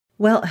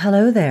Well,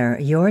 hello there.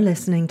 You're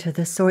listening to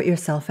the Sort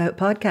Yourself Out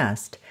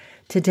podcast.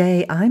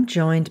 Today, I'm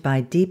joined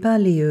by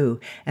Deepa Liu,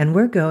 and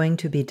we're going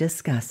to be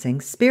discussing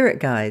spirit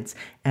guides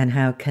and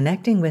how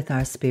connecting with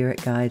our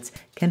spirit guides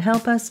can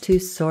help us to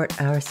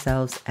sort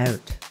ourselves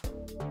out.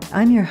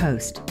 I'm your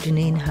host,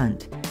 Janine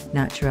Hunt,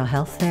 natural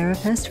health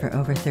therapist for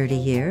over 30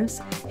 years,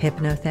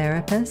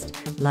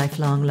 hypnotherapist,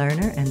 lifelong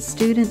learner, and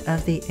student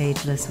of the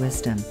Ageless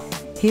Wisdom.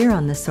 Here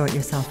on the Sort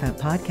Yourself Out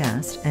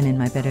podcast and in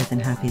my Better Than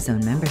Happy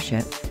Zone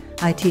membership,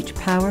 I teach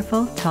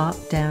powerful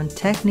top-down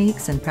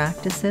techniques and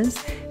practices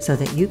so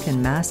that you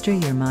can master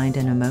your mind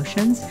and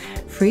emotions,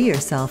 free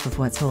yourself of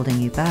what's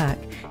holding you back,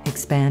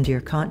 expand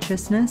your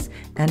consciousness,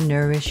 and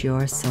nourish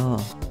your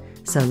soul.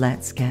 So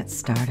let's get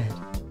started.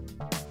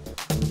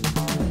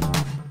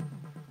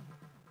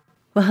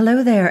 Well,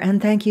 hello there,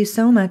 and thank you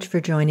so much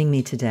for joining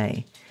me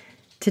today.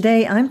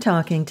 Today, I'm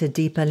talking to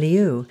Deepa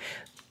Liu,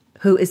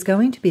 who is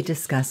going to be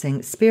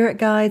discussing spirit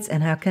guides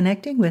and how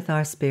connecting with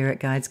our spirit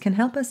guides can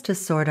help us to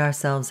sort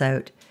ourselves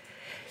out.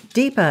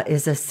 Deepa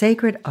is a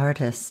sacred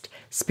artist,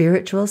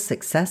 spiritual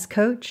success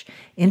coach,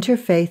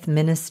 interfaith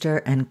minister,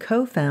 and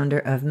co-founder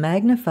of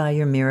Magnify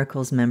Your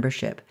Miracles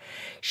membership.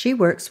 She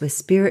works with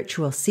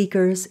spiritual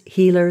seekers,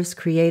 healers,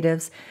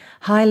 creatives,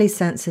 highly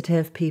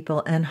sensitive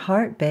people, and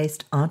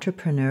heart-based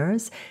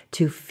entrepreneurs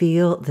to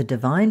feel the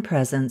divine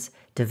presence,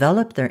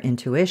 develop their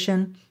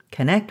intuition,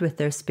 connect with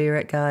their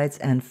spirit guides,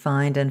 and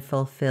find and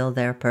fulfill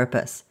their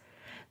purpose.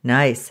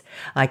 Nice.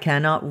 I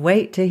cannot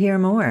wait to hear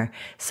more.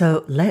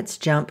 So let's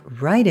jump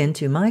right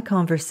into my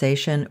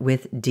conversation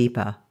with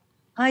Deepa.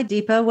 Hi,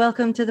 Deepa.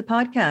 Welcome to the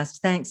podcast.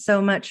 Thanks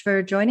so much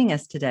for joining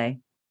us today.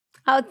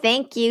 Oh,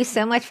 thank you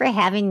so much for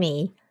having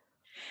me.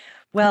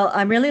 Well,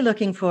 I'm really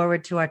looking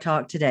forward to our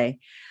talk today.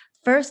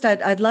 First,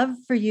 I'd love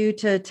for you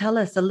to tell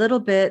us a little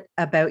bit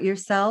about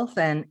yourself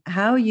and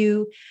how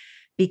you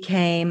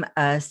became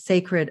a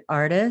sacred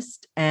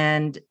artist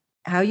and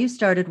how you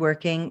started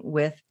working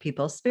with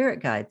people's spirit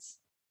guides.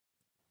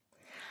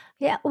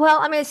 Yeah,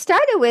 well, it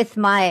started with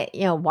my,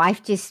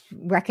 wife just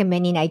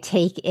recommending I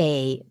take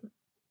a,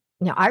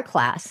 art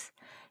class.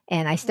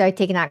 And I started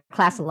taking art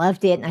class,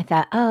 loved it. And I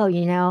thought,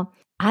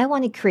 I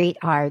want to create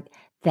art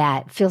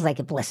that feels like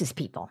it blesses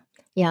people.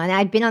 And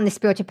I'd been on the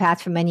spiritual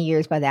path for many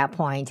years by that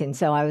point. And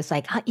so I was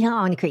like, I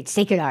want to create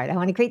sacred art. I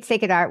want to create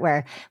sacred art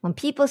where when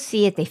people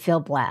see it, they feel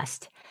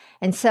blessed.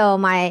 And so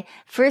my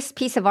first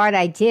piece of art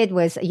I did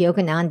was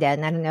Yogananda.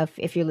 And I don't know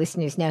if your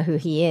listeners know who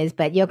he is,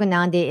 but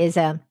Yogananda is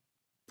a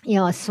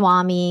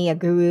Swami, a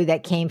guru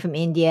that came from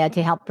India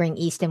to help bring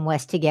East and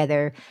West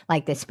together,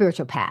 like the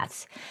spiritual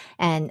paths.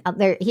 And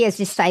he has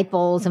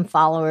disciples and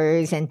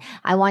followers. And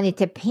I wanted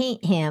to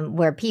paint him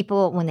where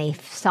people, when they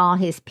saw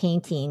this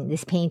painting,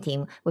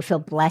 would feel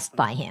blessed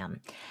by him.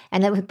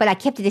 But I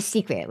kept it a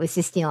secret. It was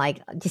just,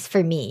 just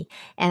for me.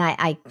 And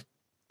I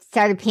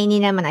started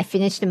painting them and I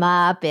finished them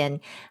up. And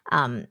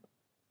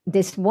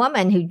this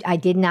woman who I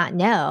did not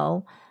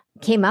know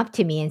came up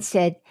to me and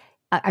said,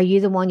 "Are you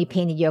the one who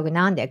painted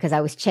Yogananda?" Because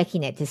I was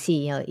checking it to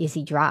see, is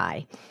he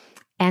dry?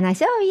 And I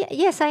said, "Oh,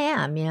 yes, I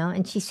am,"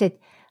 And she said,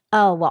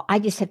 "Oh, well, I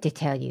just have to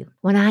tell you,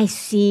 when I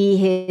see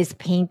his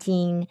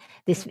painting,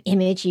 this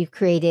image you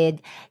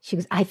created," she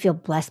goes, "I feel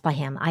blessed by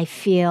him. I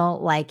feel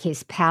like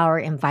his power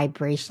and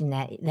vibration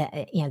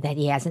that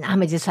he has. And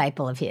I'm a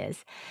disciple of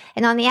his."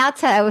 And on the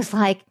outside, I was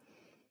like,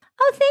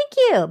 "Oh, thank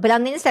you." But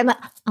on the inside, I'm like,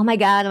 oh my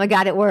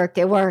God, it worked.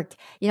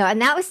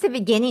 And that was the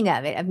beginning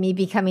of it, of me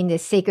becoming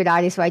this sacred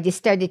artist where I just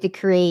started to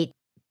create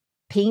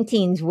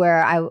paintings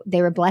where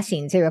they were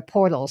blessings, they were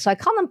portals. So I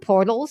call them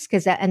portals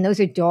and those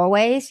are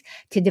doorways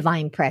to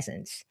divine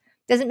presence.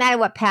 Doesn't matter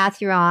what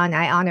path you're on.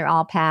 I honor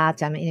all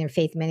paths. I'm an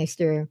interfaith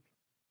minister.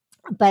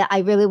 But I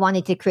really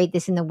wanted to create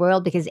this in the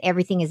world because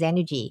everything is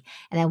energy.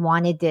 And I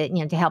wanted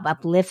to help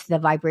uplift the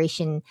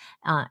vibration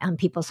on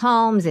people's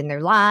homes and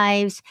their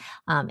lives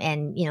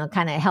and,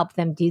 kind of help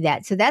them do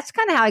that. So that's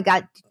kind of how I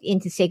got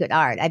into sacred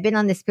art. I've been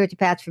on the spiritual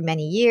path for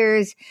many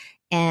years.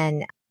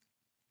 And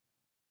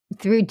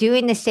through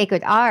doing the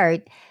sacred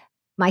art,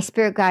 my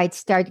spirit guides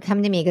started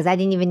coming to me because I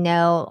didn't even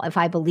know if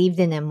I believed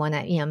in them when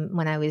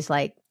I was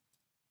like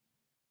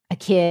a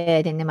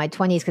kid and in my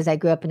 20s, because I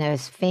grew up in a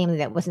family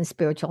that wasn't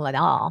spiritual at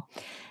all.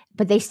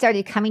 But they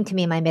started coming to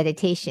me in my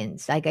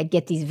meditations. Like I'd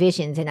get these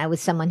visions and I was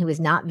someone who was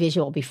not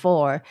visual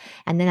before.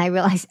 And then I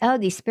realized, oh,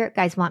 these spirit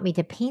guides want me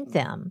to paint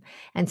them.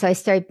 And so I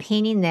started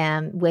painting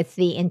them with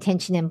the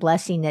intention and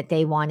blessing that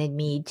they wanted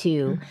me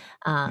to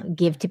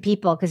give to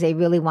people, because they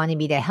really wanted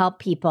me to help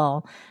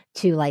people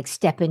to like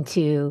step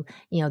into,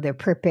 their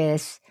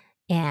purpose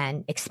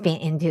and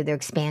expand into their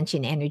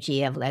expansion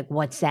energy of like,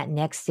 what's that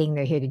next thing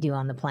they're here to do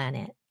on the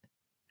planet.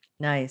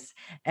 Nice.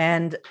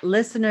 And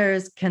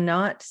listeners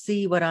cannot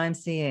see what I'm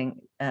seeing.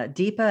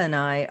 Deepa and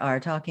I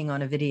are talking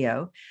on a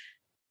video,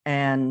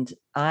 and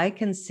I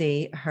can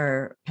see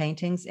her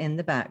paintings in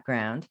the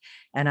background,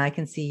 and I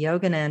can see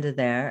Yogananda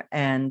there.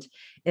 And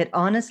it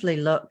honestly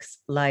looks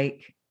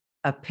like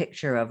a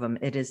picture of him.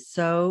 It is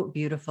so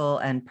beautiful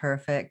and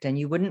perfect. And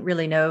you wouldn't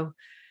really know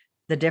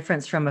the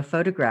difference from a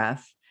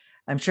photograph.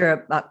 I'm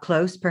sure up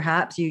close,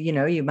 perhaps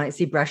you might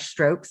see brush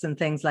strokes and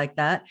things like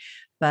that,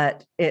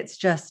 but it's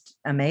just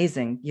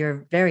amazing.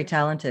 You're very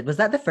talented. Was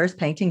that the first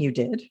painting you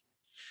did?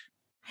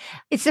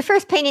 It's the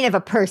first painting of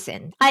a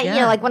person.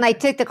 Yeah. Like when I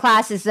took the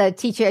classes, the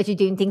teacher as you're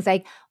doing things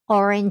like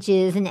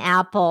oranges and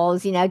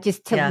apples,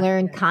 just to Yeah.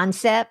 learn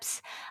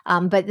concepts.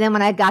 But then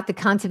when I got the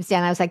concepts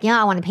down, I was like,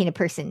 I want to paint a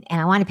person and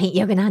I want to paint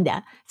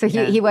Yogananda. So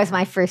Yeah. he was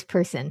my first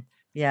person.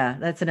 Yeah.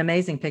 That's an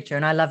amazing picture.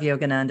 And I love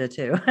Yogananda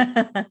too.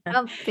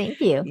 Oh,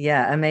 thank you.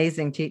 Yeah.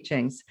 Amazing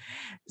teachings.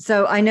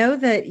 So I know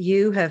that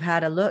you have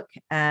had a look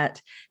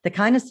at the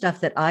kind of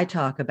stuff that I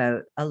talk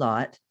about a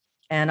lot,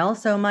 and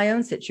also my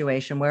own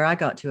situation where I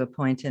got to a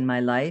point in my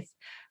life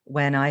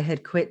when I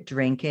had quit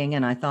drinking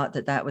and I thought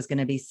that that was going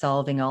to be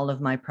solving all of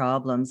my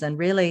problems. And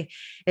really,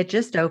 it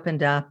just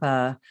opened up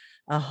a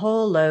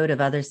whole load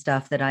of other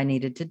stuff that I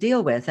needed to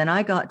deal with. And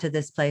I got to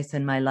this place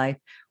in my life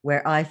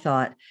where I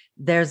thought,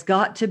 there's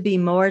got to be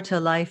more to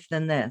life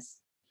than this.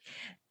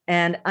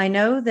 And I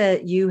know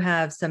that you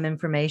have some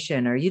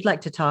information or you'd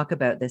like to talk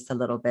about this a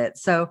little bit.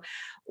 So,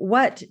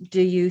 what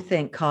do you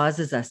think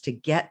causes us to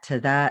get to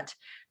that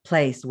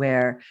place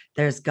where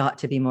there's got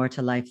to be more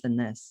to life than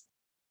this?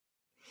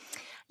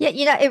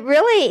 Yeah, it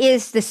really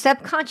is the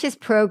subconscious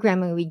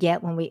programming we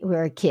get when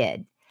we're a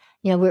kid.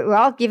 We're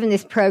all given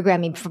this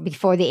programming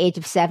before the age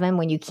of 7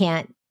 when you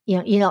can't,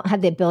 you don't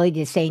have the ability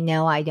to say,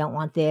 no, I don't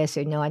want this,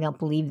 or no, I don't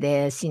believe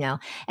this, and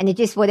it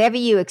just whatever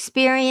you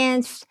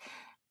experienced,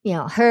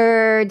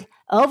 heard,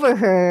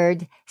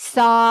 overheard,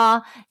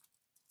 saw,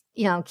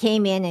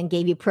 came in and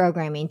gave you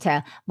programming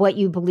to what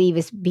you believe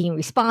is being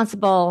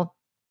responsible,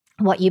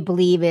 what you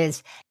believe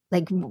is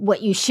like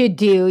what you should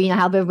do,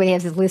 how everybody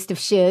has this list of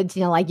shoulds,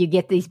 like you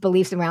get these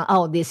beliefs around,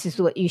 oh, this is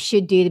what you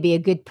should do to be a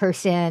good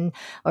person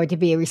or to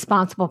be a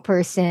responsible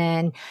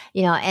person,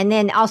 and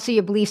then also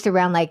your beliefs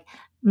around like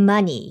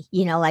money,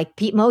 like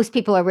most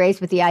people are raised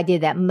with the idea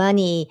that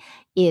money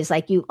is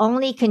like you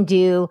only can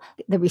do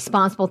the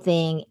responsible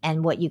thing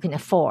and what you can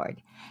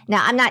afford.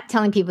 Now, I'm not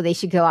telling people they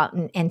should go out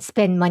and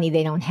spend money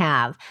they don't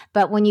have.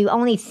 But when you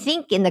only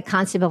think in the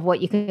concept of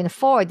what you can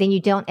afford, then you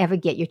don't ever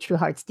get your true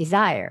heart's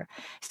desire.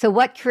 So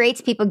what creates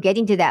people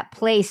getting to that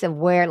place of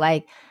where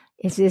like,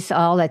 is this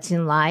all that's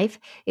in life?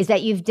 Is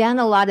that you've done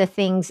a lot of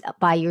things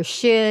by your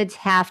shoulds,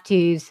 have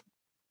tos,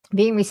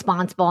 being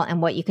responsible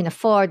and what you can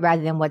afford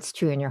rather than what's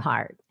true in your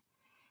heart.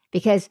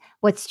 Because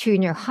what's true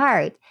in your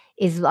heart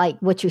is like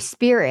what your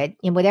spirit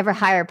in whatever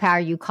higher power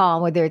you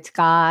call, whether it's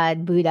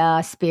God,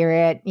 Buddha,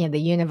 spirit, the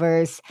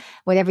universe,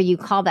 whatever you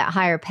call that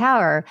higher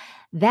power,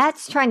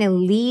 that's trying to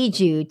lead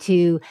you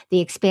to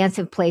the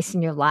expansive place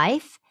in your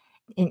life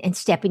and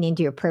stepping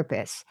into your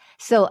purpose.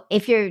 So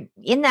if you're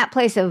in that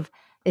place of,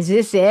 is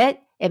this it?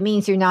 It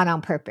means you're not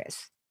on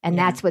purpose. And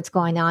that's what's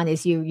going on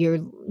is you're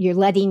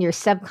letting your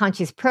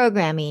subconscious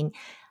programming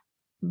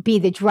be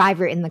the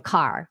driver in the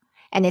car.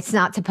 And it's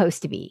not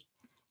supposed to be.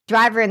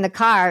 Driver in the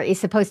car is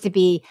supposed to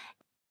be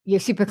your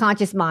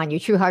superconscious mind, your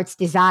true heart's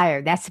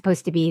desire. That's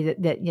supposed to be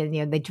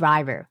the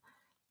driver.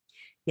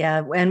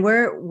 Yeah, and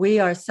we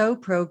are so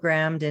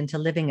programmed into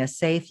living a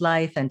safe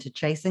life and to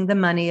chasing the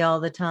money all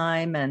the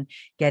time and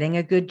getting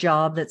a good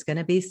job that's going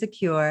to be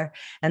secure.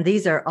 And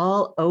these are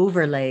all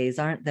overlays,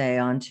 aren't they,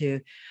 onto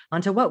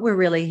what we're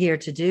really here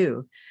to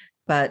do.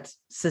 But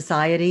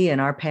society and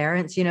our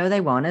parents,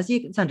 they want us,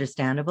 it's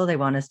understandable. They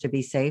want us to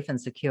be safe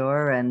and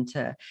secure and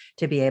to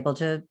be able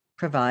to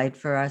provide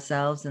for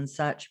ourselves and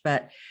such.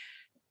 But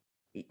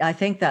I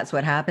think that's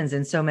what happens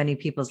in so many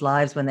people's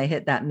lives when they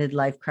hit that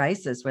midlife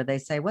crisis where they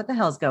say, what the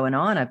hell's going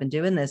on? I've been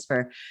doing this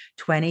for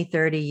 20,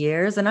 30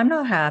 years and I'm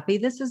not happy.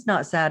 This is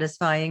not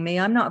satisfying me.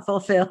 I'm not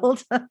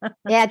fulfilled.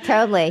 Yeah,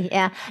 totally.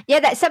 Yeah. Yeah.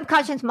 That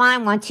subconscious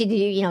mind wants you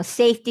to do,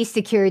 safety,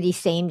 security,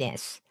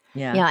 sameness.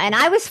 Yeah. And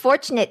I was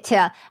fortunate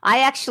I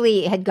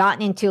actually had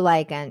gotten into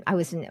I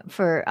was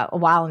for a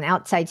while an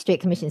outside straight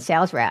commission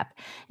sales rep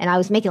and I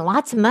was making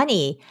lots of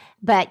money.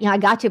 But, I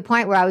got to a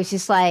point where I was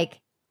just like,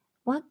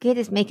 what good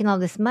is making all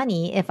this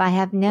money if I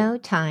have no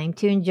time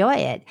to enjoy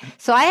it?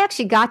 So I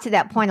actually got to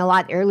that point a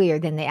lot earlier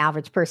than the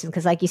average person.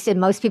 Because like you said,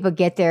 most people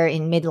get there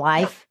in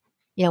midlife,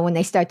 when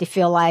they start to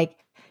feel like,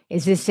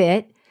 is this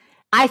it?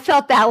 I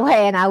felt that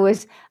way and I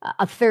was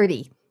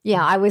 30.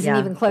 I wasn't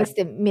even close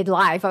to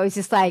midlife. I was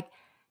just like,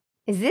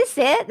 is this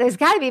it? There's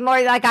got to be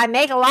more. Like I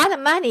make a lot of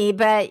money,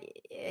 but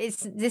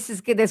this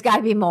is good. There's got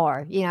to be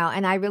more,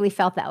 and I really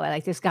felt that way.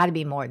 Like there's got to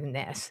be more than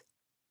this.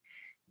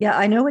 Yeah,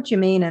 I know what you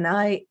mean. And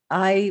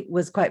I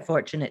was quite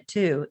fortunate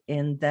too,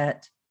 in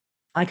that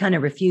I kind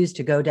of refused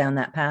to go down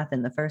that path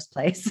in the first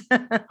place.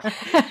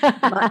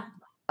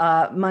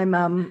 My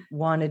mom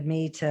wanted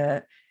me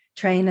to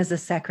train as a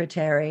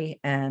secretary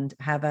and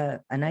have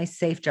a nice,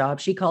 safe job.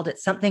 She called it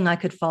something I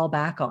could fall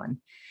back on.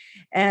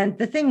 And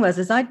the thing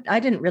was, I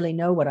didn't really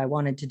know what I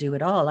wanted to do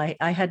at all.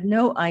 I had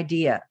no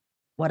idea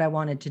what I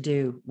wanted to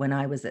do when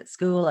I was at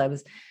school.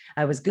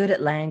 I was good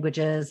at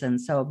languages. And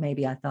so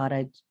maybe I thought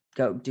I'd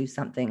go do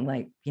something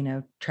like,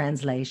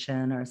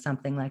 translation or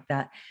something like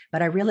that.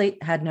 But I really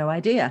had no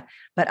idea.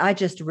 But I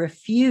just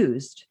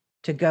refused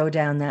to go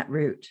down that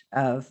route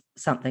of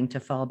something to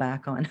fall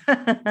back on.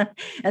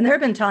 And there have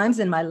been times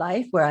in my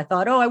life where I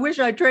thought, oh, I wish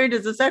I trained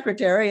as a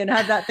secretary and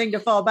had that thing to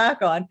fall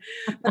back on.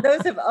 But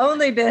those have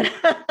only been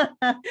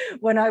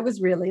when I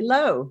was really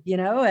low,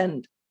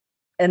 and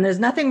there's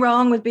nothing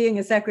wrong with being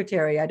a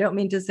secretary. I don't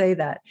mean to say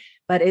that,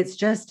 but it's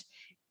just,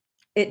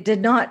 it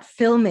did not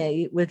fill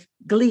me with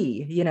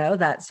glee,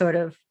 that sort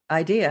of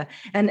idea.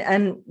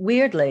 And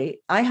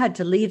weirdly, I had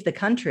to leave the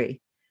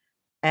country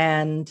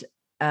and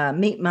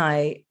meet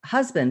my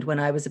husband when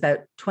I was about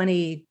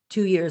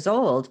 22 years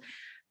old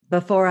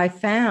before I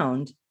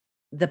found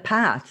the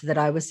path that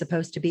I was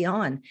supposed to be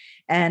on.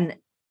 And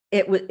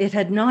it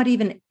had not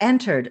even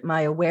entered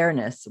my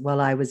awareness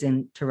while I was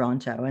in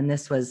Toronto. And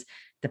this was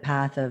the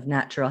path of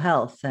natural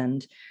health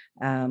and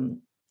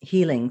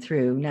healing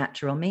through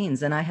natural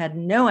means. And I had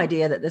no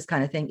idea that this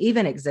kind of thing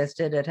even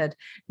existed. It had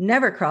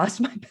never crossed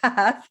my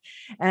path.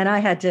 And I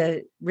had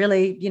to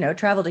really,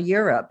 travel to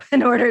Europe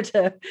in order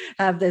to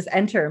have this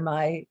enter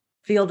my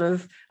field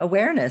of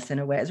awareness in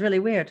a way. It's really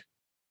weird.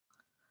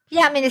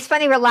 Yeah, I mean, it's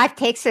funny where life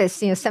takes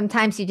us.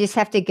 Sometimes you just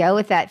have to go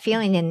with that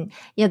feeling. And,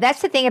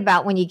 that's the thing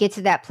about when you get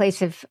to that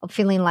place of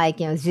feeling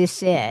like, is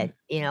this it?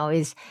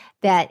 Is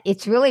that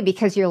it's really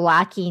because you're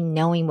lacking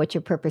knowing what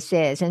your purpose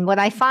is. And what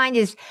I find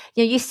is,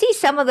 you see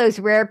some of those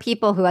rare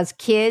people who, as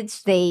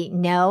kids, they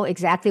know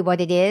exactly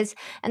what it is.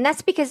 And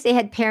that's because they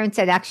had parents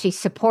that actually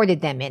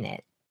supported them in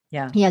it.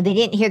 Yeah. They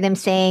didn't hear them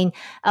saying,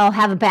 oh,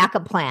 have a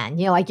backup plan.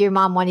 Like your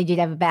mom wanted you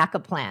to have a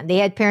backup plan. They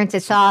had parents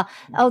that saw,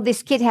 oh,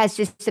 this kid has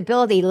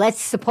disability. Let's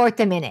support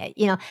them in it,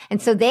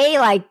 And so they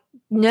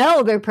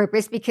know their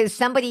purpose because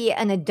somebody,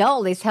 an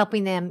adult, is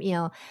helping them,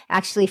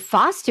 actually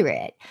foster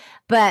it.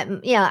 But,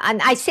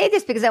 and I say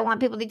this because I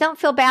want people to don't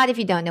feel bad if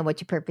you don't know what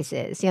your purpose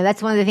is.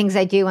 That's one of the things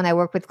I do when I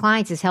work with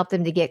clients is help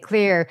them to get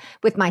clear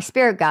with my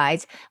spirit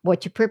guides,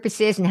 what your purpose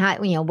is and how,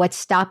 what's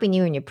stopping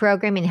you in your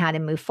program and how to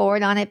move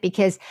forward on it.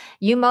 Because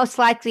you most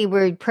likely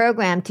were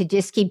programmed to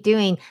just keep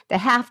doing the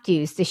have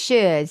tos, the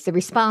shoulds, the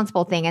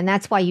responsible thing. And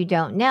that's why you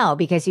don't know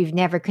because you've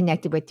never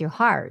connected with your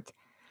heart.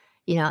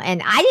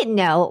 And I didn't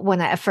know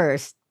when at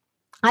first.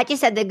 I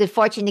just had the good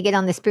fortune to get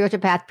on the spiritual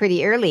path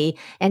pretty early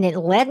and it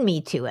led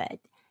me to it,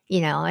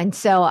 and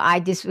so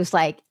I just was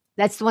like,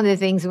 that's one of the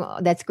things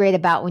that's great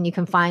about when you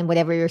can find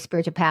whatever your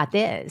spiritual path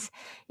is,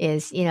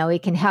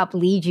 it can help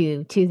lead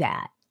you to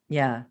that.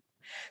 Yeah.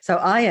 So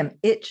I am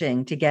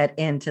itching to get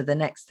into the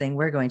next thing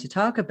we're going to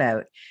talk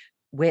about,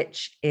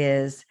 which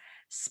is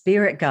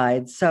spirit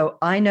guides. So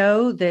I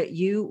know that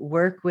you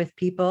work with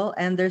people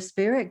and their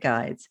spirit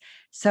guides.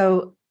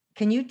 So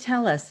can you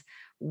tell us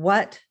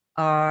what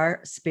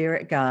are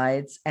spirit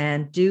guides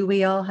and do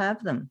we all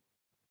have them?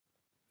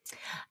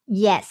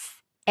 Yes,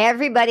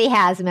 everybody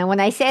has them. And when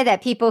I say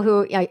that, people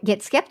who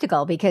get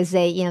skeptical because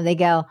they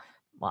go,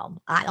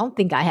 well, I don't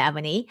think I have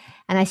any.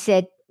 And I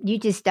said, you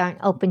just aren't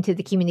open to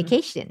the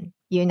communication.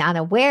 You're not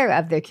aware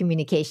of their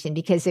communication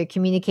because they're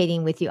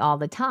communicating with you all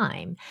the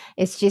time.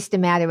 It's just a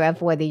matter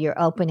of whether you're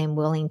open and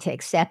willing to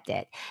accept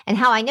it. And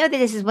how I know that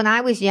this is when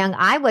I was young,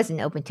 I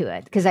wasn't open to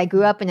it because I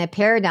grew up in a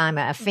paradigm,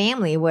 a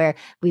family where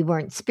we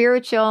weren't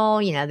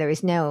spiritual. There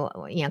was no,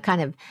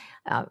 kind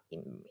of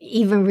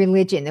even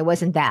religion. There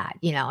wasn't that,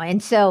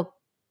 and so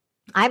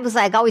I was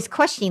always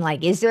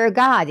questioning, is there a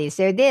God? Is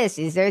there this?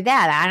 Is there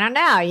that? I don't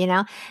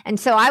know, And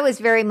so I was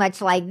very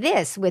much like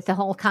this with the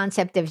whole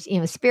concept of,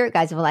 spirit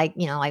guides of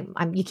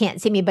you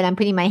can't see me, but I'm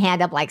putting my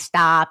hand up,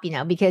 stop,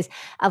 because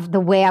of the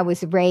way I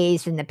was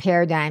raised and the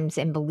paradigms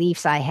and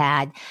beliefs I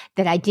had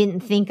that I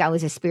didn't think I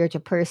was a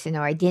spiritual person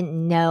or I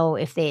didn't know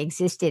if they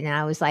existed. And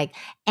I was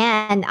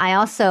and I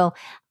also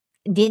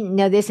didn't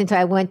know this until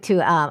I went to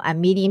a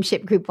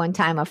mediumship group one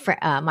time.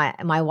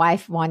 My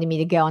wife wanted me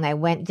to go, and I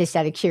went just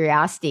out of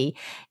curiosity.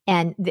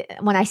 And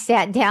when I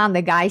sat down,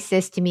 the guy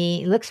says to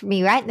me, looks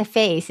me right in the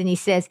face, and he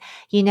says,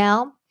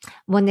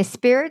 when the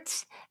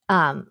spirits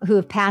who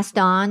have passed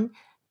on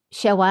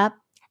show up,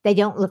 they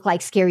don't look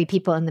like scary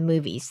people in the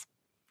movies.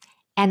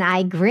 And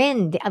I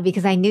grinned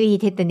because I knew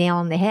he'd hit the nail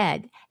on the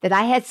head, that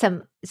I had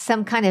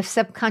some kind of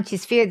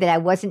subconscious fear that I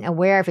wasn't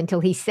aware of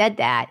until he said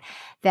that,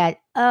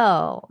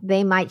 oh,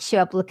 they might show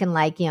up looking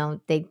like,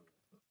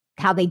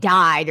 how they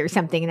died or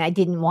something. And I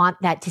didn't want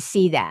that to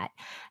see that.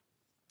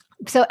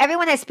 So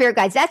everyone has spirit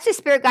guides. That's the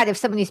spirit guide of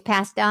someone who's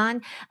passed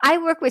on. I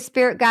work with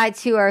spirit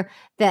guides who are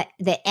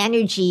the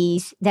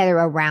energies that are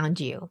around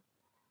you,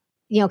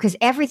 because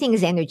everything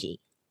is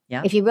energy.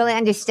 Yeah. If you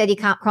really study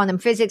quantum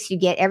physics, you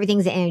get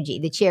everything's energy.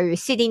 The chair you're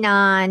sitting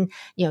on,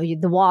 the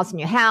walls in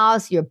your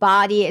house, your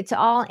body, it's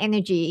all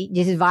energy,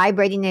 just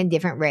vibrating in a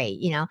different rate,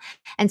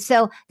 And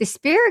so the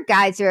spirit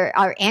guides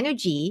are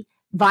energy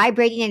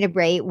vibrating at a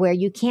rate where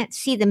you can't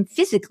see them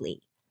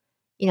physically,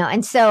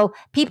 And so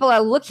people are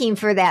looking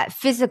for that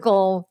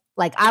physical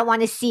Like I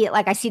want to see it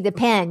like I see the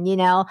pen,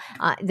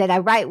 that I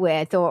write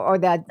with, or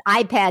the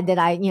iPad that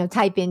I,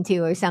 type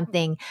into or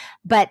something,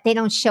 but they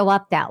don't show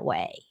up that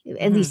way,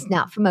 at least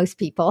not for most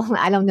people.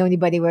 I don't know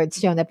anybody where it's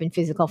shown up in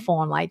physical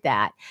form like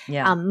that.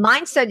 Yeah.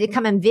 Mine started to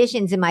come in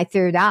visions in my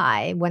third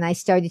eye when I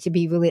started to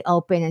be really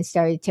open and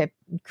started to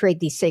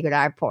create these sacred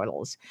eye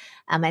portals.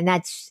 And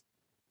that's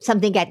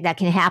something that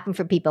can happen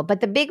for people.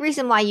 But the big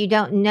reason why you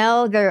don't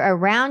know they're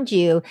around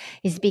you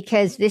is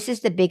because this is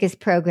the biggest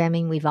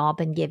programming we've all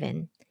been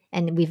given.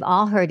 And we've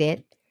all heard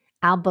it.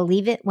 I'll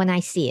believe it when I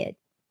see it.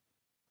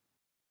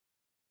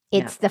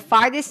 It's the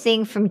farthest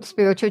thing from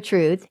spiritual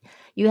truth.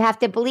 You have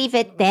to believe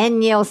it,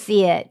 then you'll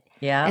see it.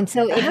 Yeah. And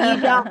so if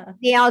you don't,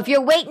 if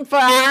you're waiting for,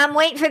 I'm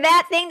waiting for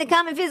that thing to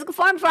come in physical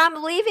form before I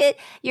believe it,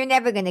 you're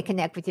never going to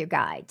connect with your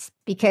guides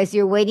because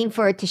you're waiting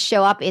for it to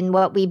show up in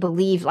what we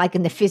believe, like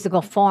in the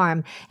physical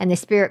form, and the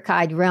spirit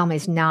guide realm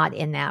is not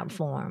in that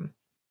form.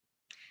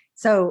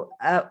 So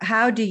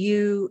how do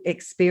you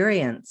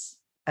experience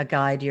a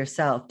guide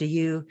yourself? Do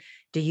you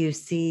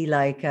see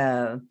like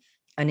an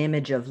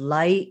image of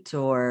light,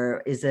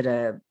 or is it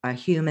a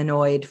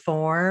humanoid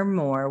form,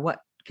 or what?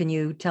 Can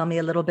you tell me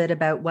a little bit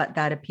about what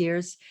that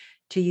appears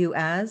to you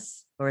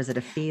as, or is it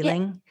a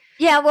feeling?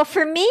 Yeah, well,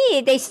 for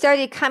me, they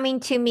started coming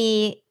to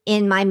me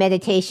in my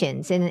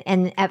meditations.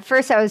 And at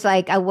first I was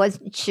like, I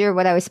wasn't sure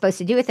what I was supposed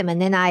to do with them.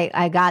 And then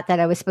I got that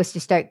I was supposed to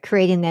start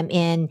creating them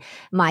in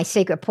my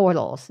sacred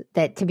portals,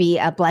 that to be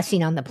a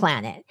blessing on the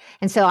planet.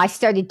 And so I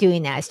started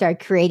doing that. I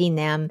started creating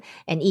them.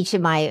 And each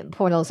of my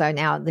portals are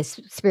now this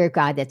spirit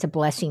guide that's a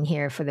blessing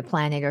here for the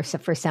planet or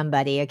for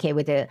somebody, okay,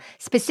 with a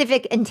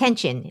specific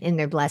intention in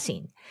their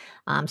blessing.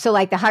 So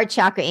like the heart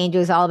chakra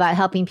angel is all about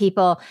helping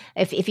people.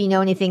 If you know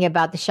anything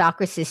about the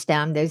chakra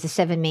system, there's the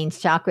 7 main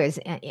chakras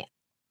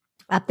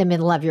up the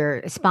middle of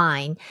your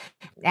spine,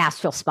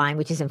 astral spine,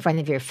 which is in front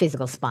of your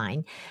physical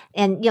spine.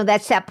 And,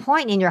 that's that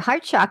point in your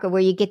heart chakra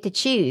where you get to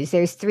choose.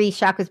 There's 3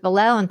 chakras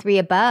below and 3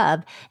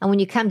 above. And when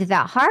you come to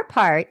that heart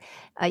part,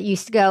 you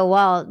used to go,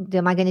 well,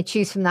 am I going to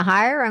choose from the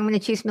higher or I'm going to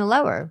choose from the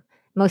lower?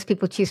 Most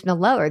people choose from the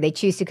lower. They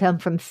choose to come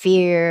from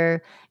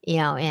fear,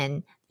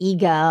 and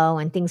ego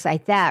and things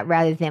like that,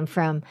 rather than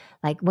from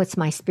like, what's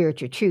my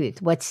spiritual truth?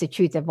 What's the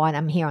truth of what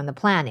I'm here on the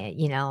planet,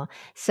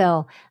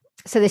 So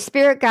the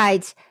spirit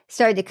guides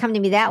started to come to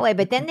me that way.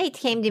 But then they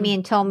came to me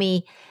and told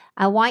me,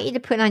 I want you to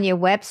put on your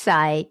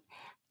website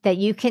that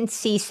you can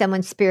see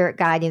someone's spirit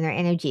guide in their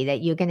energy,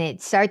 that you're going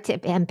to start to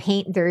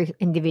paint their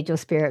individual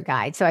spirit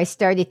guide. So I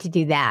started to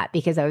do that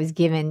because I was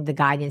given the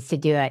guidance to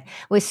do it.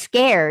 Was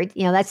scared.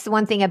 That's the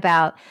one thing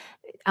about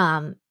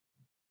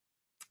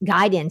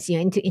guidance,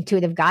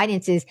 intuitive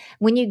guidance is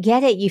when you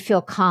get it, you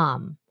feel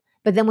calm.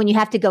 But then when you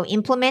have to go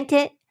implement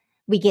it,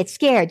 we get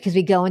scared because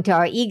we go into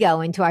our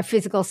ego, into our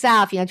physical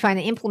self, trying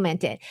to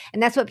implement it.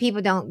 And that's what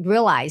people don't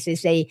realize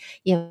is they,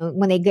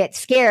 when they get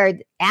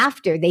scared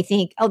after, they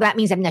think, oh, that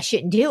means I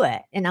shouldn't do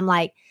it. And I'm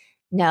like,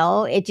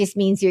 no, it just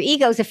means your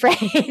ego's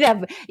afraid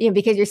of,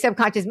 because your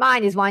subconscious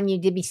mind is wanting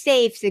you to be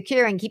safe,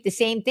 secure, and keep the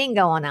same thing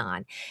going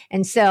on.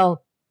 And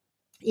so,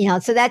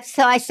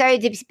 so I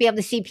started to be able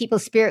to see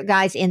people's spirit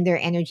guides in their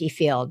energy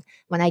field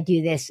when I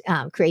do this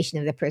creation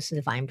of the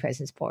Personal Divine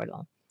Presence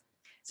portal.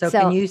 So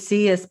can you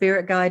see a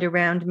spirit guide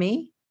around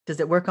me? Does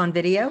it work on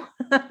video?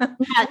 No,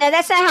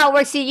 that's not how it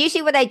works. So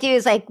usually what I do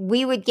is like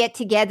we would get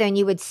together and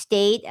you would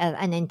state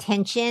an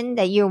intention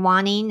that you're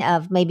wanting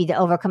of maybe to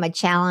overcome a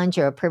challenge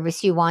or a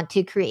purpose you want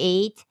to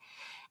create.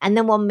 And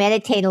then we'll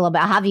meditate a little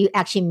bit. How do you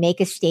actually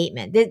make a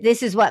statement?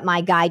 This is what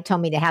my guide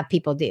told me to have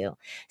people do.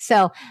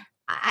 So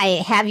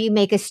I have you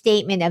make a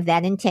statement of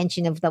that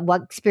intention of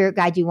what spirit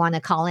guide you want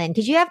to call in,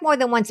 because you have more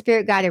than one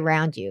spirit guide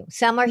around you.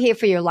 Some are here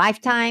for your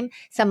lifetime.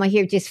 Some are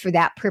here just for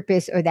that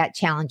purpose or that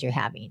challenge you're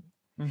having.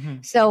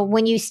 Mm-hmm. So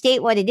when you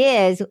state what it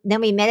is,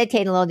 then we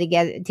meditate a little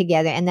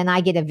together, and then I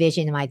get a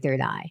vision in my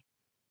third eye.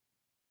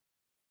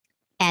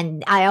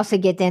 And I also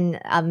get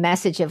then a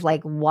message of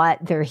like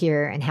what they're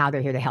here and how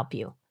they're here to help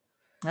you.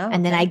 Oh,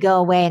 and then I go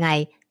away and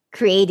I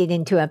create it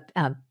into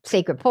a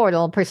sacred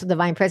portal, personal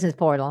divine presence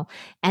portal,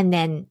 and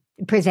then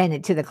present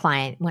it to the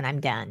client when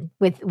I'm done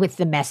with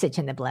the message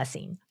and the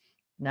blessing.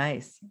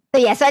 Nice.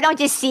 So I don't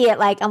just see it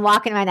like I'm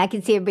walking around, I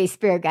can see everybody's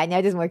spirit guide. No,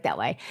 it doesn't work that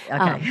way.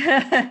 Okay.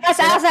 Yes,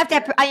 I also have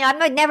to, I'm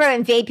going to never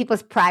invade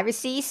people's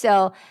privacy.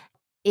 So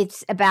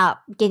it's about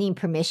getting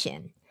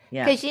permission.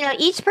 Because,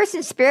 each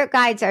person's spirit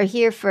guides are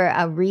here for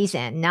a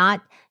reason,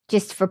 not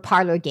just for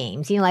parlor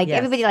games.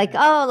 Everybody like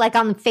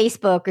on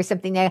Facebook or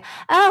something, they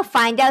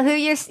find out who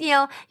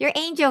your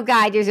angel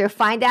guide is, or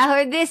find out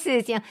who this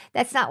is.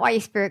 That's not why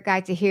your spirit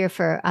guides are here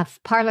for a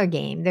parlor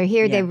game. They're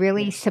here to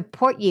really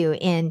support you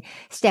in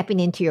stepping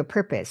into your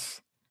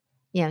purpose.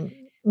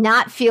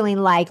 Not feeling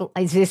like,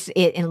 is this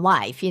it in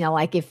life?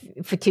 Like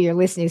to your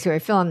listeners who are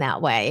feeling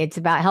that way, it's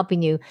about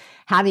helping you.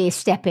 How do you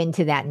step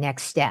into that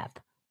next step?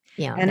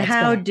 And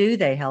how do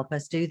they help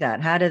us do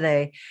that? How do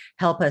they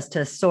help us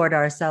to sort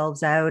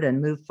ourselves out and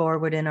move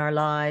forward in our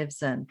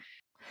lives and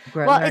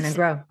learn and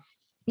grow?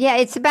 Yeah,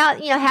 it's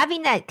about,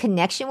 having that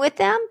connection with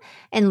them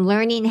and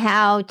learning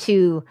how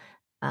to,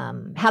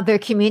 how they're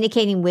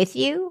communicating with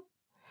you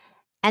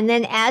And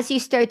then as you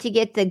start to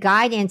get the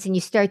guidance and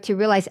you start to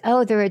realize,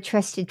 oh, they're a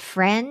trusted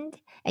friend,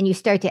 and you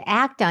start to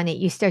act on it,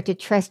 you start to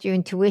trust your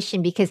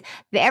intuition, because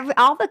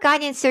all the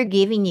guidance they're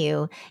giving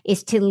you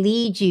is to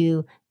lead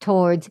you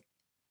towards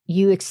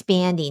you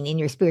expanding in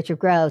your spiritual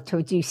growth,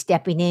 towards you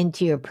stepping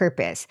into your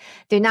purpose.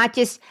 They're not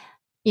just,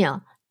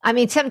 I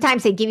mean,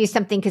 sometimes they give you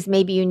something because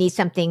maybe you need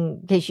something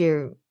because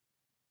you're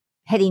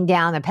heading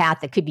down a path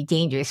that could be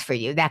dangerous for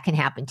you. That can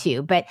happen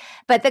too. But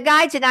the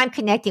guides that I'm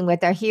connecting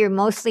with are here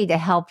mostly to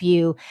help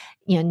you,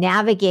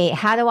 navigate.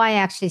 How do I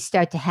actually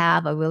start to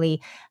have a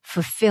really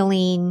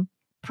fulfilling,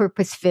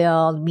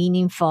 purpose-filled,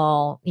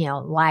 meaningful,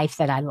 life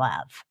that I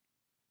love?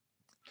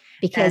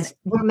 Because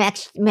we're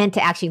meant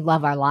to actually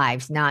love our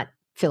lives, not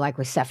feel like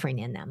we're suffering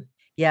in them.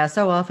 Yeah.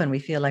 So often we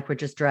feel like we're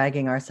just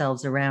dragging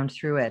ourselves around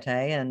through it.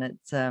 And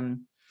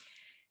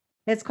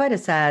it's quite a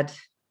sad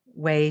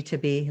way to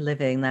be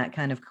living, that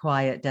kind of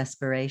quiet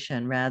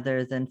desperation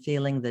rather than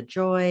feeling the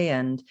joy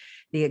and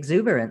the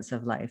exuberance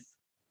of life.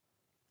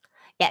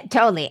 Yeah,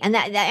 totally. And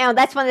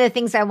that's one of the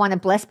things I want to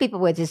bless people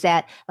with, is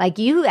that like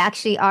you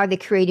actually are the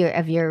creator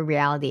of your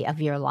reality,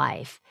 of your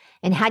life.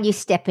 And how do you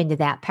step into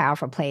that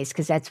powerful place?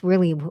 Because that's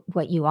really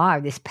what you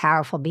are, this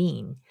powerful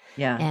being.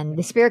 Yeah. And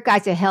the spirit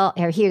guides are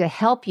here to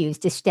help you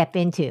to step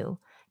into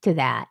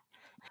that.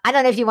 I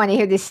don't know if you want to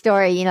hear this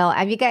story.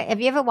 Have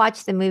you ever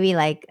watched the movie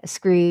like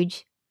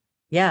Scrooge?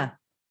 Yeah.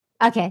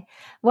 Okay.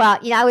 Well,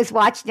 I was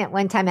watching it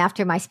one time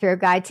after my spirit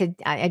guides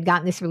I had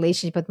gotten this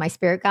relationship with my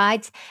spirit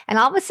guides, and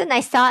all of a sudden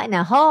I saw it in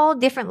a whole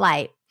different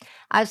light.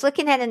 I was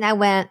looking at it and I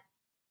went,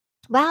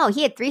 wow,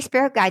 he had 3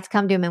 spirit guides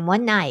come to him in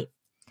one night,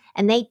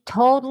 and they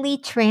totally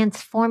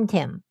transformed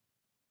him.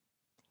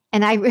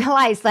 And I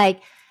realized,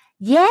 like,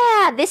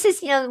 yeah, this is,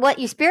 what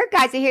your spirit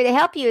guides are here to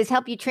help you, is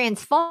help you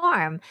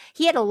transform.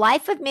 He had a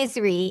life of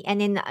misery,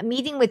 and in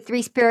meeting with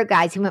 3 spirit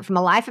guides, he went from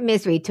a life of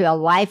misery to a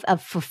life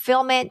of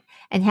fulfillment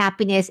and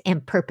happiness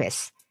and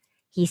purpose.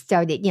 He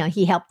started,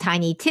 he helped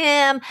Tiny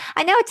Tim.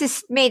 I know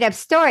it's a made up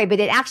story, but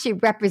it actually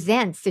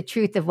represents the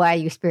truth of why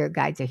your spirit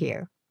guides are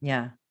here.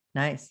 Yeah.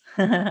 Nice.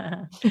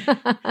 And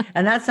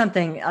that's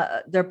something,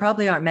 there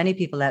probably aren't many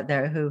people out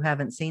there who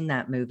haven't seen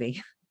that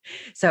movie.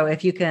 So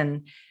if you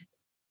can,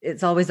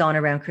 it's always on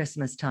around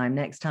Christmas time.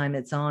 Next time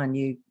it's on,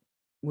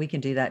 we can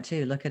do that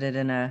too. Look at it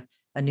in a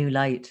new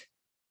light,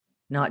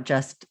 not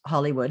just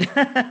Hollywood.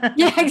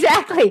 Yeah,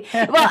 exactly.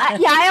 Well,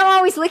 I'm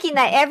always looking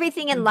at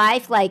everything in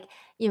life, like,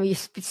 your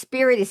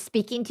spirit is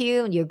speaking to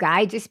you and your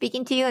guides are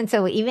speaking to you. And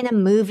so even a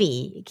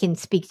movie can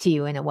speak to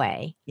you in a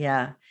way.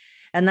 Yeah.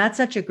 And that's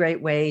such a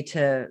great way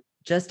to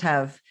just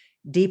have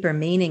deeper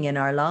meaning in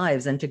our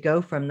lives, and to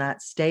go from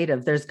that state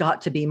of there's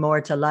got to be more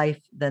to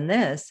life than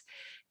this,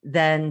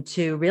 than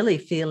to really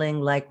feeling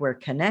like we're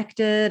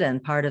connected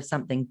and part of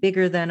something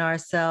bigger than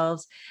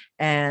ourselves.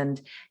 And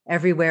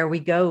everywhere we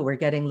go, we're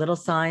getting little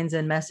signs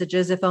and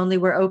messages. If only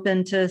we're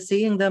open to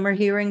seeing them or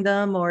hearing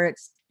them, or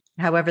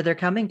however they're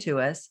coming to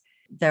us,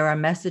 there are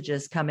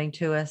messages coming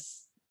to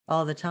us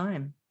all the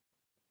time.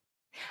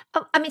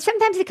 Oh, I mean,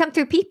 sometimes they come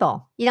through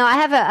people. I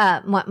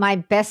have my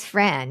best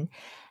friend.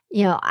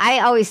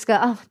 I always go,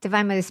 oh,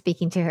 Divine Mother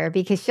speaking to her,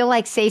 because she'll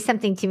like say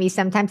something to me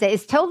sometimes that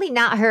is totally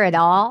not her at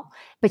all,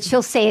 but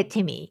she'll say it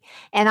to me,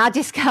 and I'll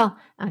just go,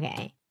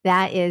 okay,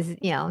 that is,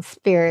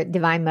 Spirit,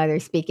 Divine Mother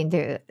speaking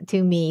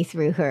to me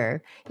through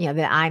her,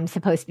 that I'm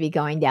supposed to be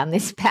going down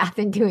this path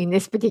and doing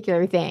this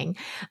particular thing.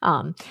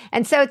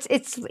 And so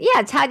it's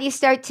how do you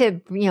start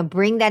to,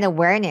 bring that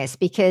awareness,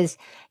 because,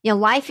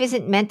 life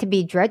isn't meant to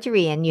be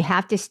drudgery, and you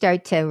have to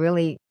start to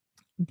really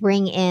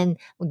bring in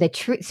the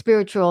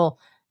spiritual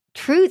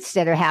truths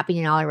that are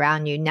happening all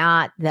around you,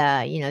 not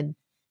the,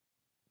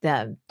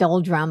 the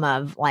doldrum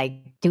of like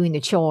doing the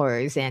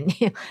chores and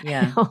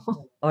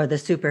or the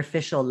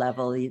superficial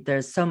level.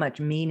 There's so much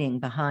meaning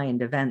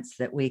behind events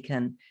that we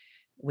can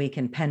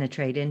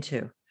penetrate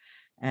into,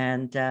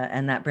 and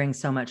that brings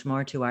so much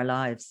more to our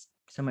lives,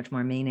 so much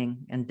more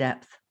meaning and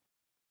depth.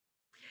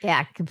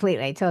 Yeah,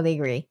 completely. I totally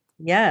agree.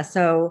 Yeah.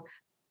 So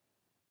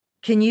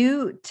can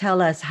you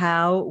tell us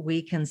how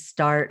we can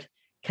start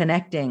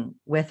connecting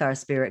with our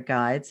spirit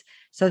guides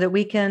so that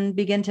we can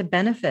begin to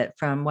benefit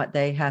from what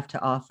they have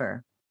to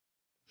offer?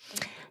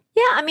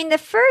 Yeah, I mean, the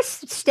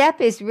first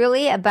step is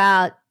really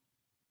about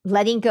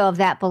letting go of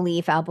that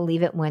belief. I'll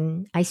believe it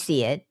when I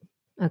see it.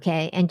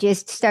 Okay. And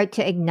just start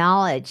to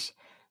acknowledge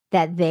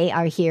that they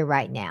are here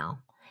right now.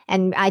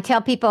 And I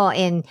tell people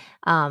in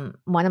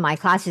one of my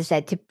classes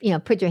that to,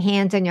 put your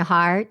hands on your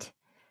heart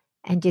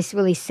and just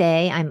really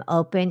say, I'm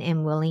open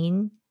and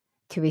willing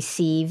to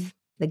receive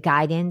the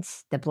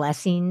guidance, the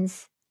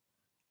blessings,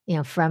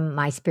 from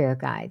my spirit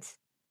guides,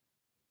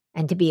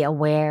 and to be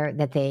aware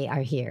that they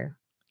are here.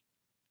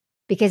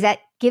 Because that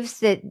gives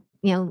the,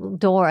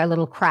 door a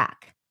little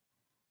crack.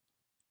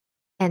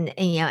 And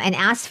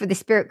ask for the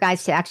spirit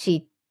guides to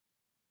actually,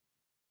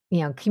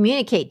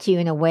 communicate to you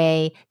in a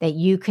way that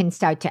you can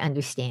start to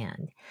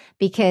understand.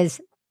 Because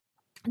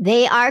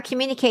they are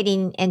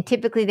communicating, and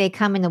typically they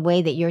come in a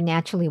way that you're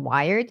naturally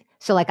wired.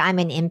 So like I'm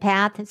an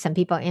empath. Some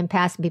people are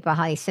empaths, some people are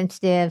highly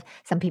sensitive,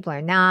 some people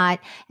are not.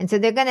 And so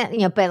they're going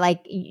to, but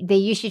like they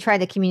usually try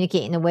to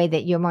communicate in a way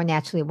that you're more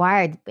naturally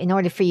wired. In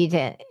order for you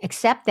to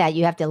accept that,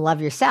 you have to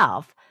love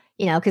yourself,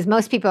 because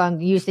most people are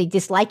usually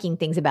disliking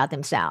things about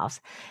themselves.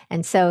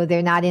 And so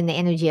they're not in the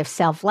energy of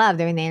self-love.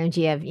 They're in the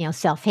energy of,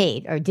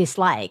 self-hate or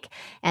dislike.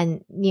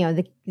 And,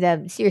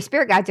 your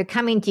spirit guides are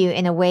coming to you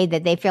in a way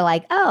that they feel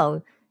like,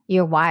 oh,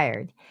 you're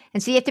wired.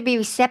 And so you have to be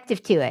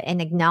receptive to it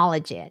and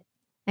acknowledge it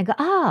and go,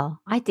 oh,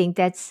 I think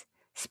that's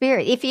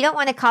spirit. If you don't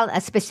want to call it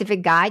a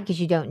specific guide because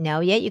you don't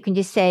know yet, you can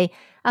just say,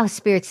 oh,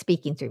 spirit's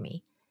speaking through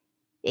me.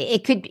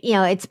 It could,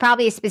 it's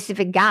probably a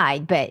specific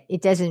guide, but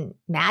it doesn't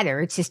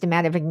matter. It's just a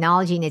matter of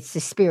acknowledging it's the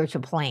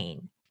spiritual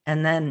plane.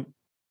 And then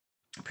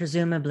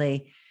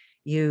presumably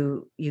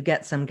you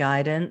get some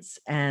guidance,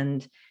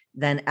 and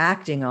then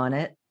acting on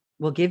it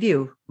will give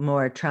you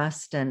more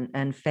trust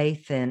and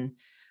faith in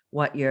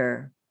what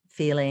you're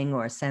feeling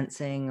or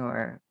sensing,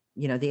 or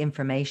the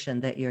information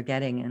that you're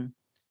getting, and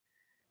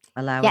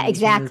allowing you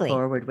to move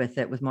forward with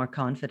it with more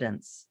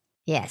confidence.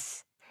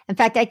 Yes. In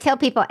fact, I tell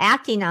people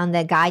acting on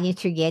the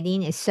guidance you're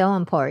getting is so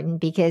important,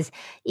 because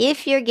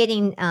if you're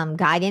getting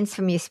guidance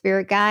from your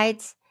spirit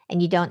guides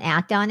and you don't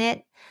act on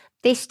it,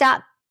 they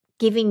stop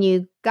giving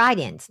you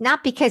guidance,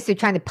 not because they're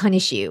trying to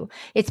punish you.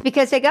 It's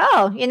because they go,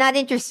 oh, you're not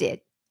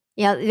interested.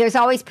 There's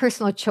always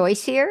personal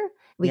choice here.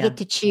 We get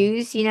to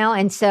choose,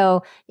 and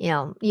so,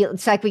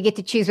 it's like we get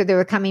to choose whether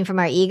we're coming from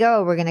our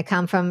ego or we're going to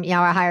come from,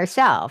 our higher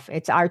self.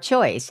 It's our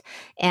choice.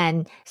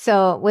 And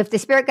so if the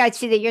spirit guides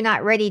see that you're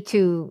not ready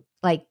to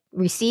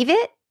receive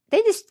it,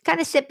 they just kind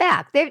of sit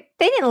back. They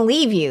didn't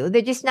leave you.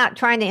 They're just not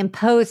trying to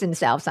impose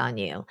themselves on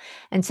you.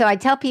 And so I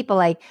tell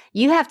people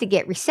you have to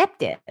get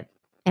receptive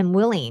and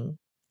willing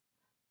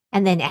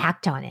and then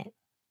act on it.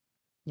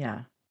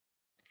 Yeah.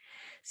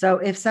 So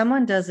if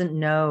someone doesn't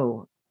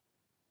know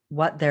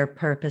what their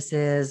purpose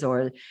is,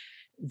 or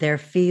they're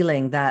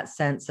feeling that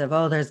sense of,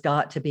 oh, there's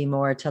got to be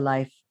more to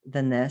life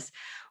than this,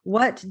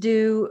 what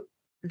do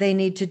they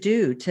need to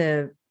do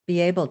to be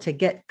able to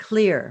get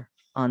clear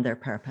on their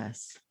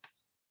purpose?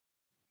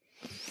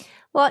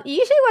 Well,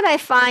 usually what I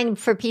find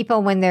for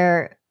people when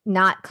they're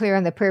not clear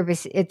on the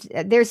purpose,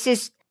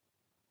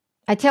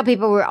 I tell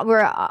people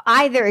we're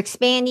either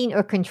expanding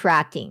or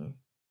contracting.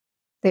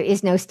 There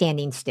is no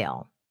standing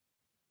still.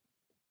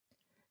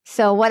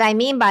 So what I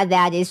mean by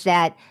that is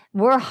that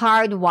we're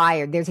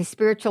hardwired. There's a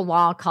spiritual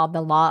law called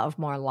the law of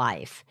more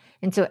life.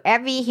 And so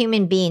every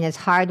human being is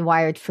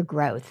hardwired for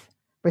growth.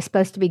 We're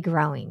supposed to be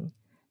growing.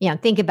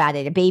 Think about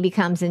it. A baby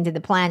comes into the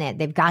planet.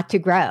 They've got to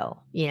grow,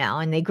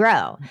 and they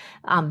grow.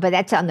 But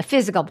that's on the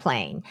physical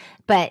plane.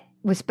 But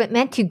we're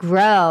meant to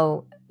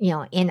grow,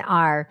 in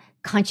our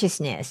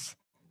consciousness,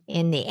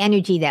 in the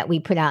energy that we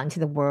put out into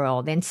the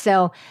world. And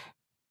so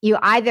you're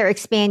either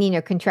expanding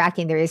or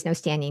contracting. There is no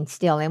standing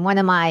still. And one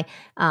of my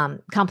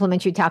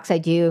complimentary talks I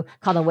do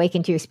called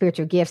Awaken to Your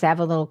Spiritual Gifts, I have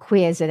a little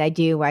quiz that I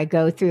do where I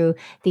go through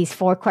these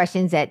 4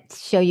 questions that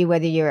show you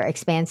whether you're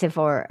expansive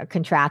or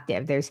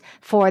contractive. There's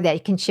 4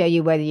 that can show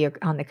you whether you're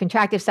on the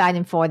contractive side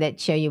and 4 that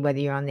show you whether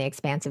you're on the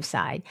expansive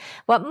side.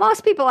 What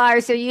most people are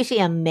is they're usually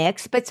a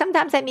mix, but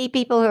sometimes I meet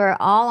people who are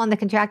all on the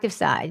contractive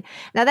side.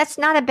 Now, that's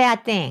not a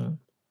bad thing,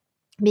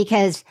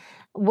 because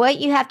what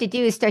you have to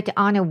do is start to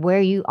honor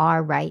where you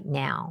are right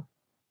now.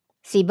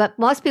 See, but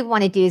most people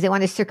want to do is they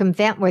want to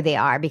circumvent where they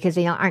are because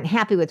they aren't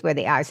happy with where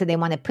they are. So they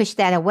want to push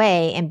that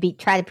away and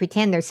try to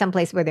pretend there's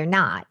someplace where they're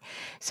not.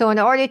 So in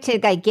order to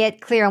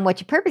get clear on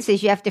what your purpose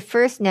is, you have to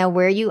first know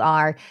where you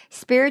are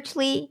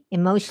spiritually,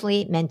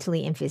 emotionally,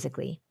 mentally, and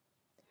physically.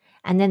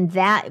 And then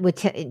that would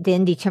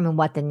then determine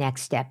what the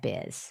next step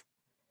is.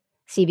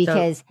 See,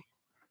 because so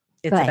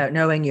it's about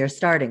knowing your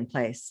starting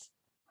place.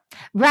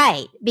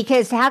 Right.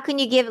 Because how can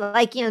you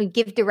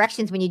give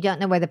directions when you don't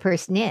know where the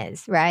person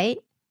is, right?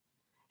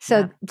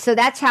 So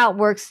that's how it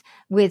works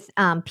with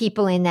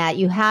people, in that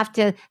you have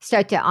to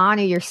start to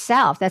honor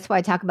yourself. That's why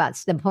I talk about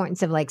the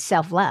importance of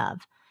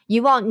self-love.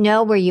 You won't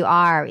know where you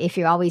are if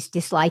you're always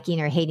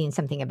disliking or hating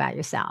something about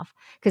yourself,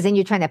 because then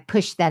you're trying to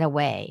push that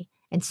away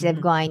instead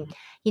of going,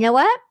 you know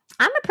what?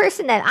 I'm a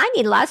person that I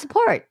need a lot of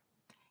support,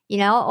 or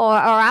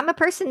I'm a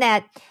person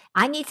that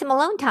I need some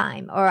alone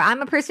time, or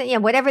I'm a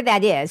person, whatever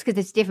that is, because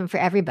it's different for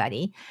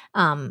everybody.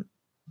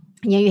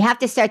 You have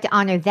to start to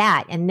honor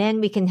that, and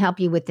then we can help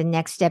you with the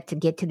next step to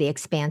get to the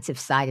expansive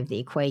side of the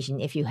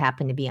equation if you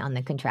happen to be on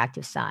the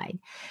contractive side.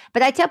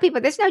 But I tell people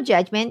there's no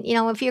judgment.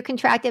 If you're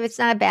contractive, it's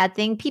not a bad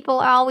thing.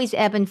 People are always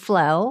ebb and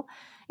flow.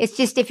 It's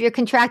just if you're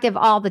contractive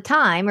all the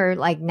time, or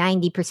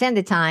 90% of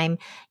the time,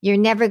 you're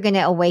never going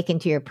to awaken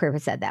to your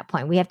purpose at that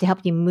point. We have to help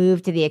you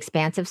move to the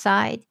expansive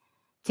side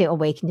to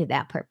awaken to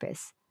that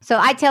purpose. So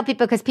I tell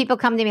people, because people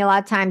come to me a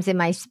lot of times in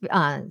my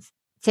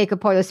Sacred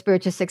Portal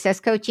Spiritual Success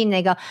Coaching,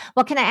 they go,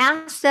 well, can I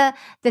ask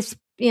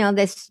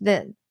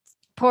the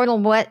portal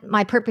what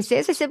my purpose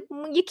is? I said,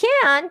 well, you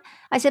can.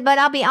 I said, but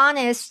I'll be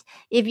honest,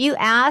 if you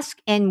ask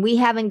and we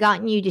haven't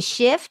gotten you to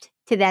shift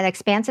to that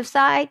expansive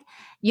side,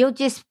 you'll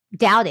just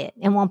doubt it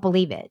and won't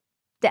believe it.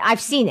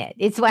 I've seen it.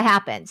 It's what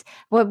happens.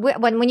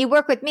 When you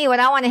work with me, what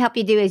I want to help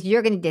you do is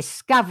you're going to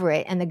discover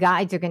it, and the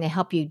guides are going to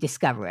help you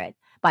discover it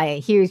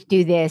by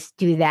do this,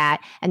 do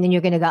that. And then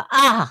you're going to go,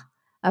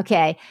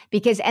 okay.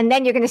 And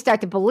then you're going to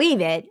start to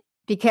believe it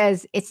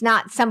because it's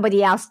not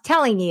somebody else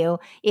telling you.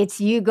 It's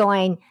you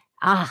going,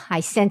 I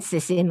sense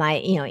this in my,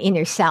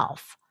 inner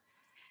self.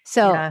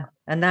 So, yeah.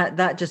 And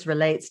that just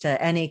relates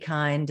to any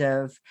kind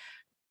of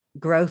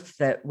growth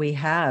that we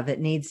have. It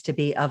needs to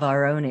be of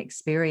our own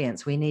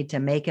experience. We need to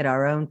make it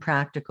our own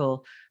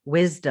practical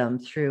wisdom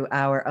through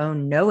our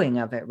own knowing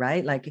of it,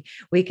 right? Like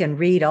we can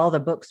read all the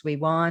books we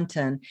want,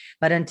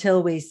 but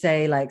until we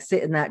say, like,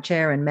 sit in that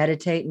chair and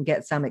meditate and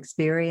get some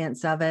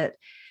experience of it,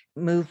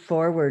 move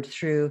forward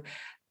through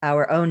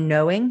our own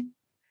knowing,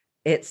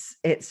 it's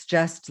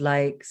just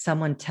like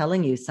someone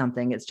telling you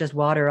something. It's just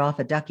water off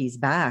a ducky's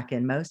back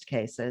in most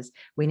cases.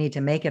 We need to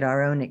make it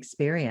our own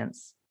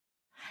experience.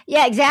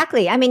 Yeah,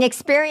 exactly. I mean,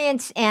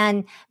 experience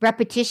and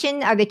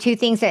repetition are the two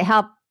things that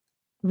help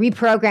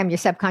reprogram your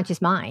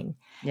subconscious mind.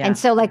 Yeah. And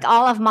so like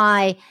all of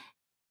my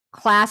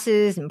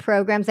classes and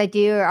programs I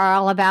do are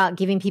all about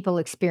giving people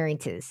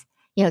experiences.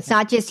 It's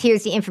not just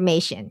here's the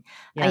information,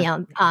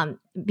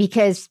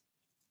 because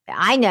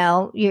I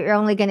know you're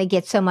only going to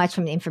get so much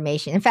from the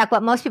information. In fact,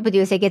 what most people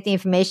do is they get the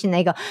information and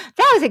they go,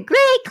 that was a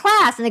great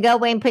class. And they go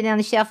away and put it on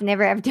the shelf and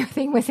never ever do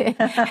anything with it.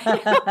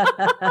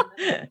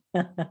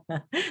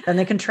 Then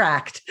they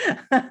contract.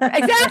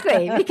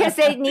 Exactly. Because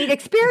they need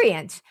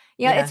experience.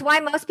 It's why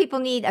most people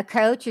need a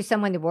coach or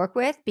someone to work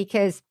with,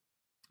 because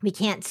we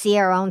can't see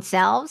our own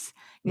selves.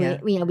 Yeah.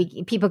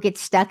 People get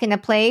stuck in a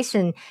place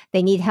and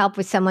they need help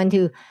with someone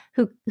who's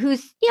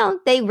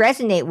they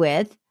resonate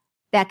with,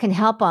 that can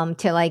help them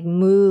to like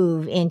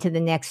move into the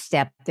next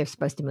step they're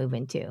supposed to move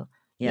into.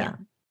 Yeah.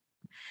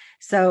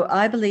 So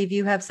I believe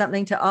you have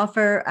something to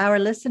offer our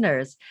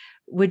listeners.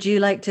 Would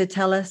you like to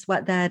tell us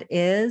what that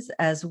is,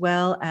 as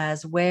well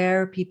as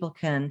where people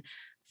can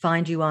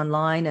find you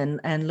online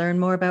and learn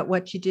more about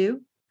what you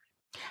do?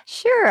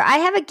 Sure. I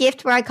have a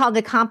gift where I call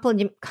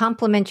the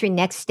complimentary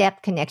next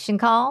step connection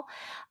call.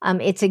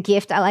 It's a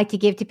gift I like to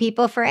give to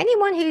people for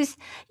anyone who's,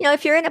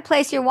 if you're in a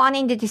place you're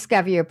wanting to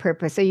discover your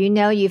purpose, or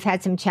you've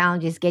had some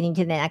challenges getting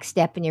to the next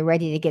step and you're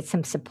ready to get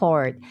some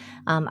support.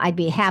 I'd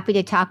be happy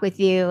to talk with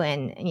you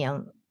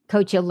and,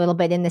 coach you a little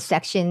bit in the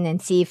section and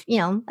see if,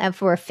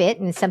 if we're a fit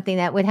and it's something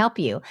that would help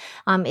you.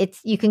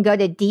 You can go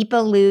to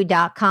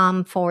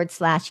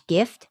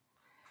deepaliu.com/gift.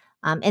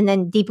 And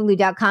then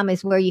deepaliu.com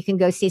is where you can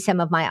go see some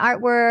of my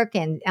artwork,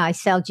 and I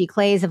sell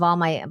G-Clays of all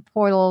my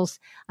portals.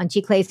 On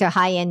G-Clays, they're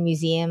high-end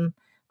museum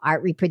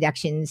art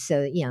reproductions,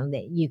 so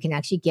that you can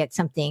actually get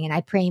something, and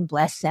I pray and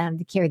bless them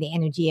to carry the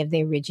energy of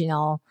the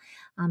original.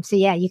 So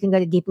yeah, you can go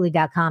to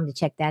deepaliu.com to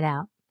check that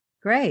out.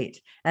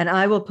 Great. And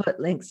I will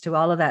put links to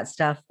all of that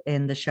stuff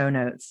in the show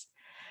notes.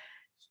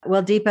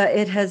 Well, Deepa,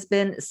 it has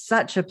been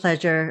such a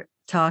pleasure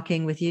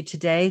talking with you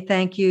today.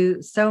 Thank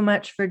you so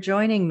much for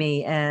joining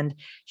me and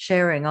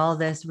sharing all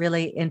this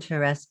really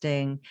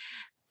interesting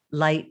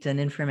light and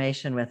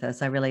information with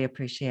us. I really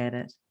appreciate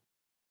it.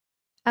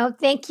 Oh,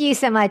 thank you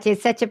so much.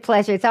 It's such a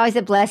pleasure. It's always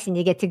a blessing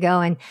to get to go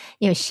and,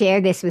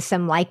 share this with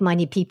some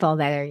like-minded people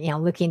that are,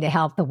 looking to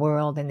help the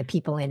world and the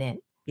people in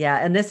it. Yeah.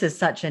 And this is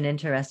such an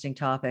interesting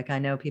topic. I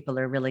know people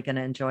are really going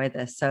to enjoy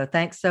this. So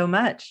thanks so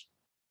much.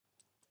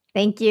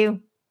 Thank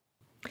you.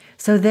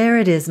 So there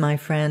it is, my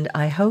friend.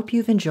 I hope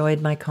you've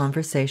enjoyed my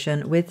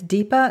conversation with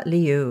Deepa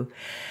Liu.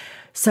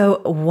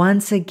 So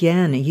once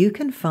again, you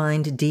can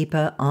find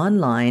Deepa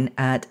online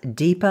at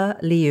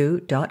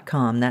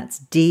deepaliu.com. That's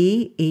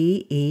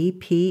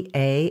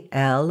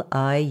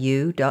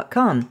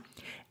DEEPALIU.com.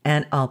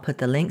 And I'll put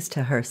the links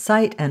to her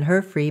site and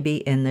her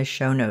freebie in the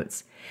show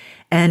notes.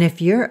 And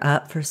if you're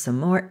up for some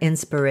more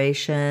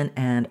inspiration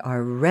and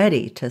are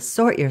ready to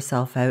sort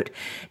yourself out,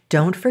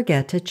 don't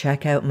forget to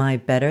check out my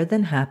Better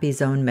Than Happy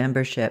Zone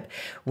membership,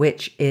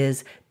 which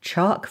is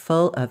chock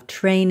full of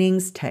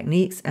trainings,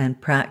 techniques, and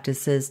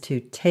practices to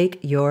take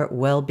your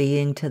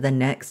well-being to the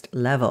next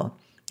level.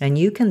 And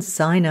you can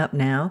sign up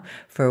now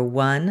for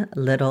 $1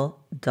 little.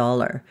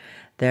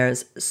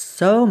 There's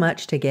so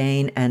much to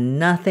gain and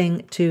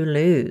nothing to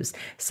lose.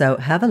 So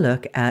have a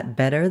look at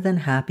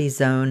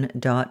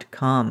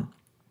betterthanhappyzone.com.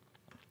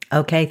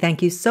 Okay,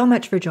 thank you so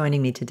much for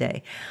joining me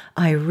today.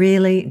 I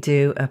really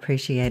do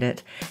appreciate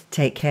it.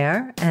 Take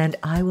care, and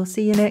I will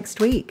see you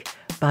next week.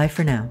 Bye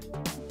for now.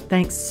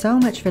 Thanks so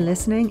much for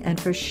listening and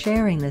for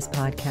sharing this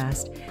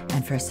podcast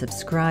and for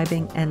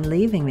subscribing and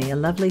leaving me a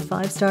lovely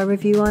 5-star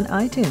review on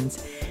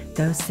iTunes.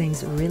 Those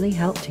things really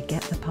help to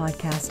get the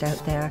podcast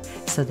out there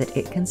so that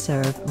it can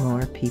serve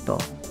more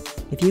people.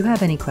 If you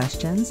have any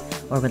questions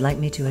or would like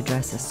me to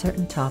address a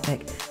certain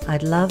topic,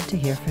 I'd love to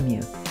hear from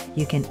you.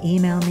 You can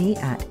email me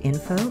at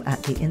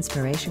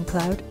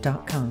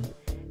info@theinspirationcloud.com.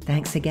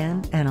 Thanks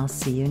again, and I'll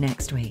see you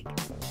next week.